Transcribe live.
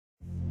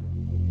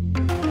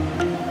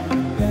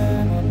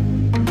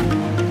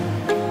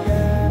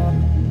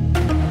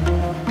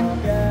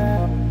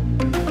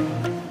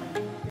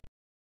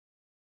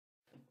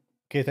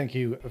Okay, thank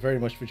you very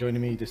much for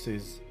joining me. This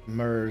is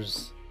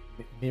Mirror's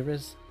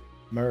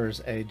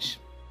Edge,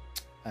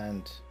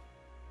 and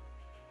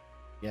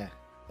yeah,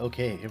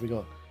 okay, here we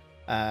go.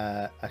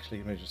 Actually,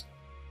 let me just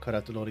cut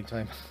out the loading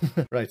time.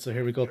 Right, so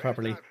here we go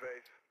properly.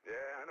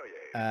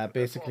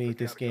 Basically,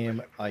 this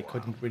game, I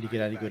couldn't really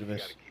get any good of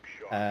it.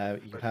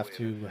 You have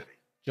to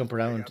jump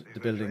around the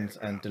buildings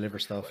and deliver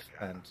stuff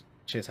and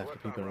chase after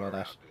people and all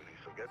that.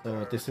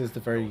 So this is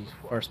the very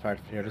first part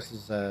of it here. This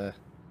is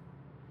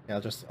yeah,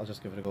 I'll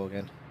just give it a go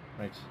again.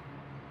 Right.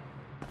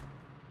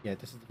 Yeah,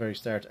 this is the very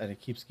start, and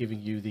it keeps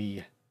giving you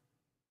the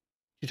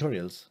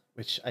tutorials,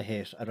 which I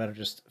hate. I'd rather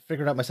just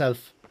figure it out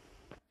myself.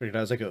 Figure it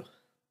out as I go.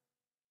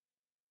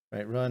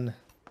 Right, run.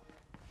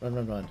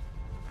 Run.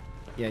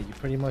 Yeah, you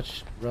pretty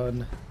much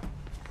run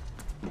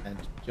and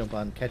jump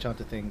on, catch on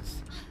to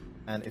things.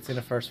 And it's in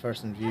a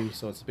first-person view,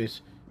 so it's a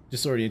bit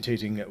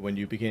disorientating when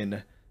you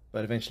begin,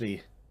 but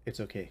eventually it's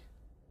okay.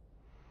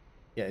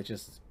 Yeah, it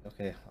just...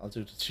 Okay, I'll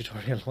do the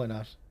tutorial, why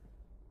not?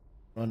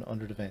 Run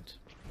under the vent.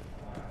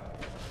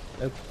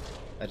 Nope,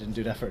 I didn't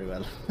do that very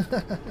well.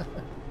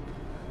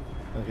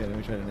 Okay, let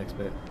me try the next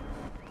bit.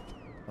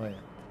 Oh yeah,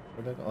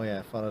 where'd I go? Oh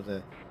yeah, follow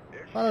the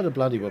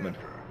blondie woman.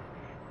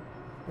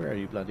 Where are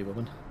you, blondie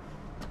woman?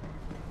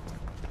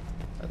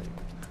 Oh, there you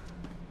go.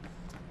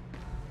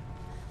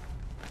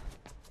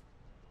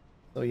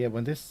 So yeah,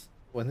 when this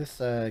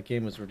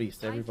game was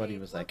released, everybody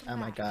was like, "Oh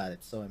my god,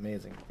 it's so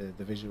amazing!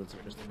 The visuals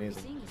are just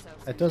amazing."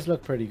 It does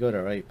look pretty good,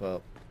 alright,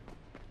 but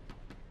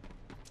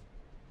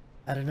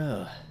I don't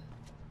know.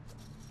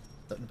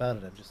 Something about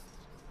it, I'm just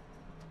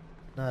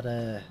not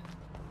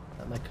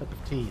my cup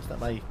of tea. It's not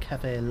my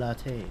cafe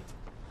latte.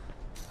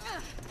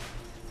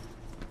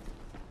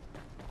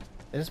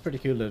 It is pretty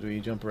cool though, when you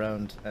jump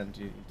around and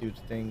you do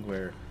the thing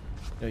where,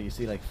 you know, you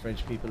see like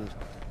French people.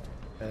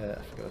 I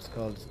forget what it's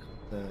called. It's called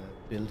the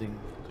building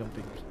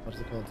jumping. What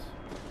is it called?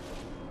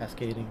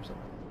 Cascading or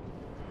something.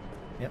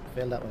 Yep,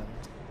 failed that one.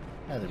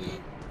 Ah, there we go.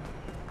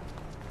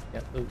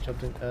 Yep, oh,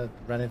 jumped in,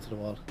 ran into the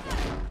wall.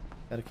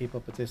 Gotta keep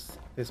up with this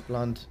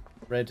blonde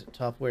red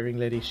top wearing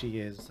lady. She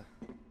is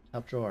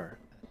top drawer,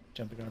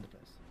 jumping around the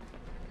place.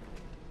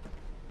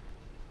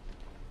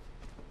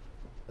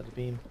 Is that a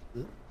beam?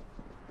 Ugh.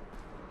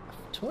 I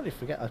totally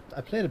forget. I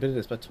played a bit of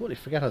this, but I totally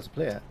forget how to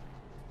play it.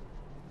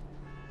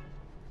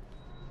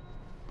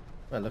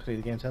 Well, luckily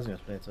the game tells me how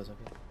to play it, so it's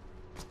okay.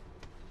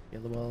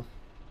 Kill the wall.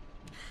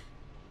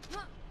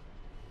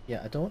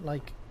 Yeah, I don't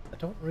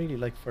really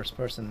like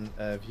first-person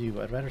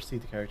view. I'd rather see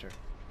the character.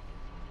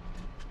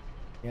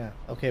 Yeah,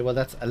 okay, well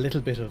that's a little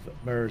bit of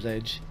Mirror's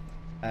Edge.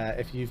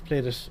 If you've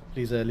played it,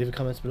 please leave a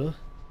comment below.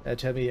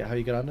 Tell me how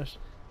you get on it.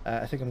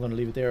 I think I'm going to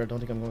leave it there. I don't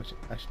think I'm going to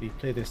actually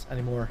play this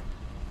anymore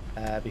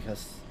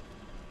because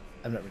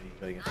I'm not really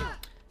enjoying it.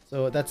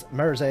 So that's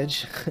Mirror's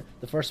Edge,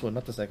 the first one,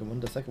 not the second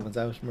one. The second one's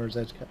out, Mirror's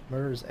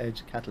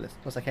Edge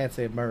Catalyst. Plus I can't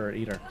say Mirror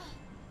either.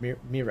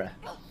 Mira.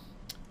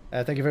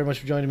 Thank you very much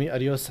for joining me.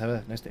 Adios, have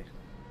a nice day.